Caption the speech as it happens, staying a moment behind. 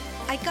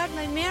I got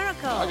my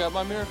miracle. I got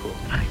my miracle.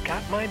 I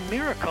got my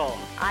miracle.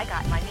 I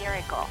got my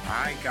miracle.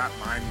 I got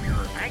my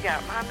miracle. I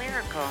got my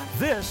miracle.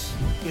 This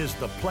is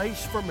the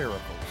place for miracles.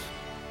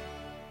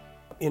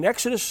 In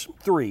Exodus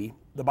 3,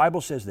 the Bible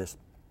says this,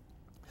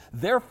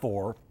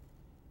 "Therefore,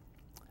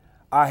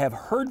 I have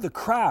heard the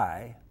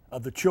cry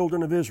of the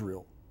children of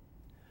Israel.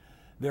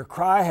 Their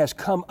cry has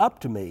come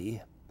up to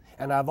me,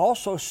 and I've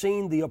also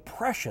seen the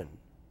oppression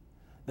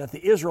that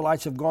the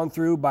Israelites have gone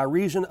through by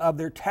reason of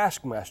their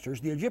taskmasters,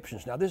 the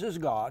Egyptians." Now, this is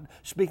God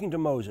speaking to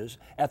Moses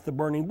at the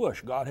burning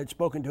bush. God had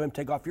spoken to him,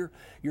 "Take off your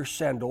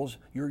sandals,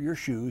 your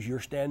shoes,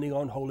 you're standing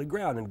on holy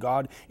ground." And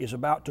God is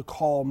about to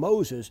call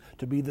Moses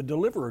to be the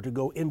deliverer, to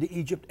go into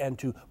Egypt and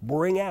to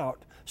bring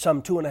out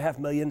some 2.5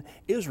 million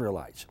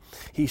Israelites.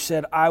 He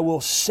said, "I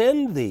will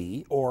send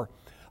thee," or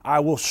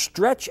 "I will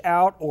stretch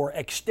out or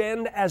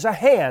extend as a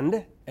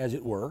hand," as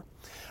it were.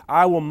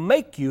 "I will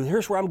make you,"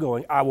 here's where I'm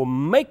going, "I will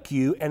make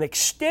you an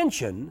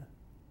extension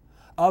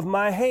of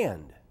my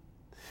hand."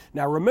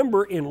 Now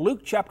remember in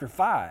Luke chapter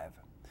 5,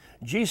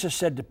 Jesus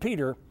said to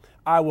Peter,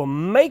 "I will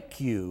make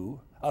you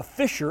a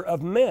fisher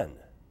of men."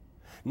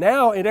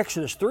 Now in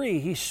Exodus 3,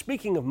 he's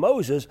speaking of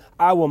Moses,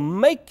 "I will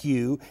make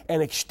you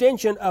an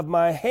extension of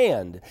my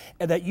hand,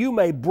 and that you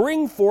may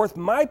bring forth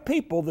my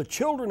people, the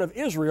children of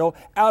Israel,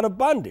 out of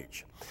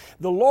bondage."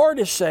 The Lord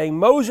is saying,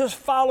 "Moses,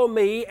 follow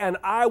me and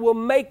I will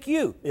make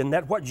you." Isn't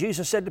that what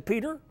Jesus said to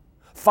Peter?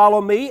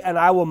 "Follow me and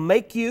I will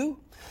make you."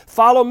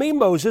 "Follow me,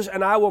 Moses,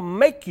 and I will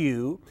make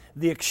you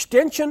the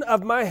extension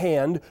of my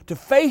hand to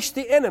face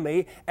the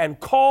enemy and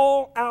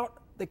call out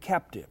the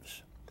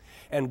captives."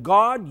 And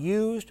God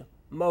used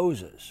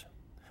Moses.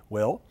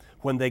 Well,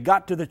 when they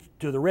got to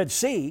the Red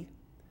Sea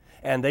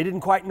and they didn't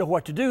quite know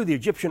what to do, the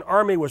Egyptian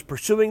army was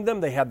pursuing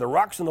them. They had the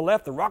rocks on the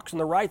left, the rocks on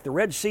the right, the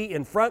Red Sea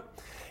in front.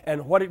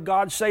 And what did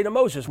God say to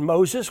Moses?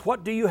 "Moses,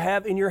 what do you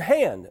have in your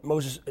hand?"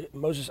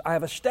 Moses, "I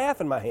have a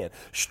staff in my hand."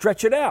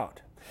 "Stretch it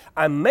out.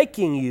 I'm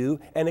making you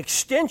an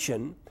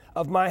extension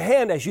of my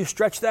hand as you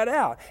stretch that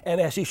out." And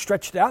as he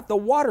stretched out, the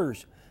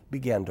waters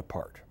began to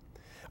part.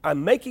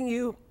 "I'm making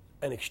you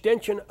an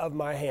extension of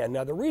my hand."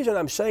 Now, the reason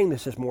I'm saying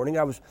this morning,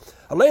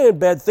 I lay in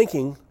bed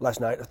thinking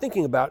last night,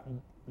 thinking about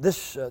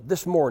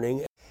this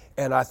morning,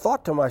 and I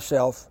thought to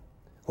myself,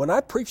 when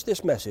I preach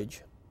this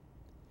message,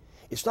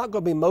 it's not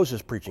going to be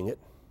Moses preaching it.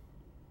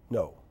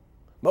 No.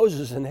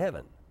 Moses is in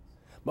heaven.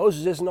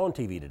 Moses isn't on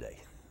TV today.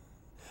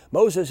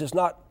 Moses is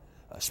not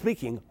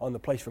speaking on the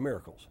Place for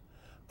Miracles.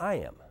 I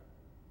am.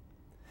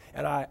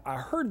 And I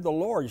heard the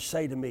Lord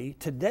say to me,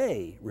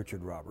 "Today,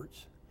 Richard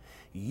Roberts,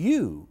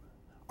 you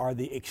are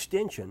the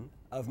extension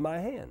of my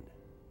hand."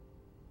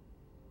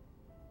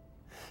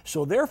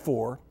 So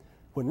therefore,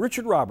 when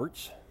Richard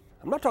Roberts,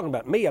 I'm not talking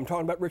about me, I'm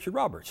talking about Richard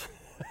Roberts.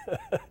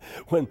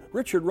 When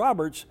Richard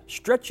Roberts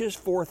stretches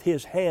forth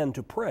his hand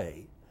to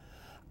pray,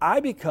 I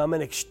become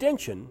an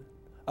extension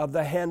of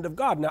the hand of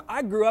God. Now,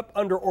 I grew up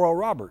under Oral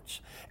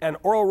Roberts, and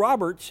Oral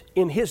Roberts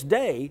in his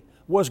day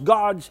was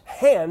God's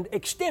hand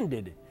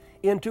extended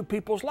into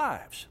people's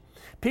lives.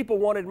 People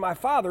wanted my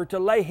father to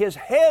lay his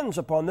hands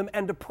upon them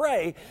and to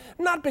pray,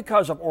 not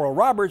because of Oral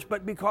Roberts,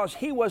 but because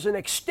he was an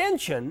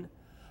extension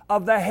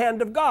of the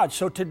hand of God.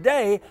 So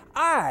today,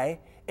 I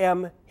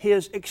am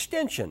his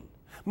extension.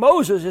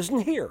 Moses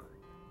isn't here.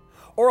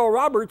 Oral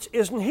Roberts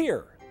isn't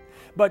here.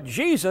 But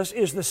Jesus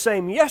is the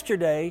same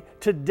yesterday,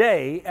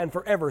 today, and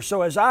forever.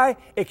 So as I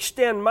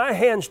extend my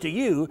hands to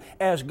you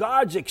as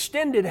God's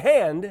extended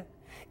hand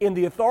in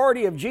the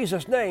authority of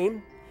Jesus'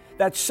 name,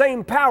 that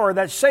same power,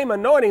 that same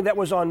anointing that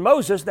was on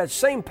Moses, that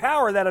same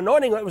power, that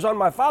anointing that was on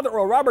my father,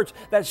 Oral Roberts,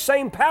 that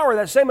same power,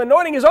 that same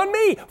anointing is on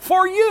me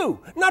for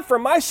you. Not for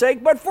my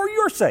sake, but for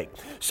your sake.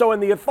 So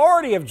in the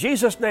authority of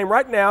Jesus' name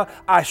right now,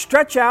 I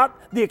stretch out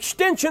the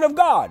extension of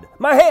God,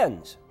 my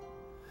hands,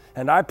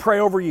 and I pray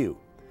over you.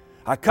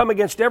 I come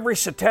against every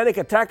satanic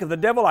attack of the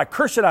devil. I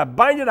curse it, I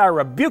bind it, I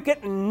rebuke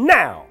it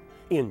now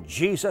in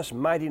Jesus'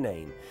 mighty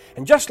name.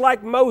 And just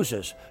like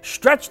Moses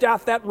stretched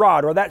out that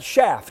rod or that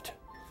shaft,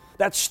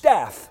 that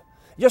staff,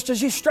 just as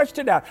he stretched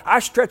it out, I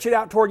stretch it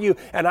out toward you,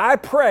 and I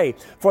pray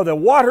for the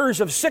waters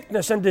of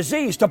sickness and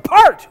disease to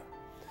part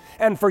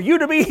and for you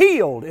to be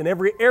healed in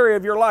every area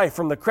of your life,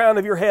 from the crown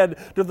of your head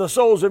to the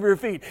soles of your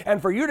feet,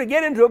 and for you to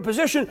get into a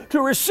position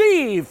to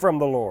receive from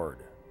the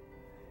Lord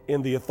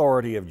in the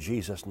authority of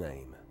Jesus'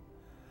 name.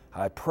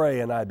 I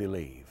pray and I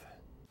believe.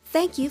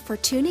 Thank you for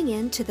tuning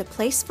in to the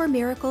Place for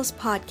Miracles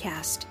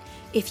podcast.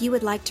 If you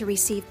would like to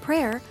receive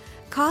prayer,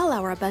 call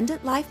our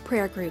Abundant Life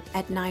Prayer Group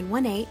at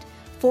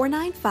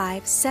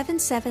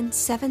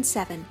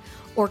 918-495-7777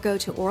 or go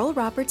to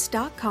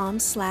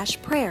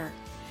oralroberts.com/prayer.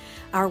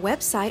 Our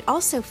website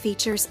also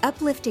features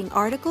uplifting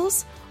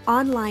articles,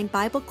 online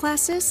Bible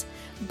classes,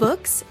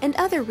 books, and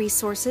other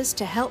resources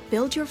to help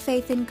build your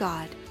faith in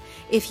God.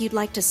 If you'd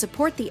like to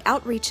support the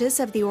outreaches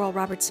of the Oral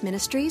Roberts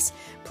Ministries,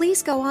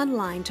 please go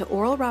online to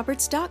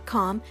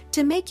oralroberts.com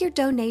to make your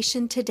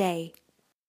donation today.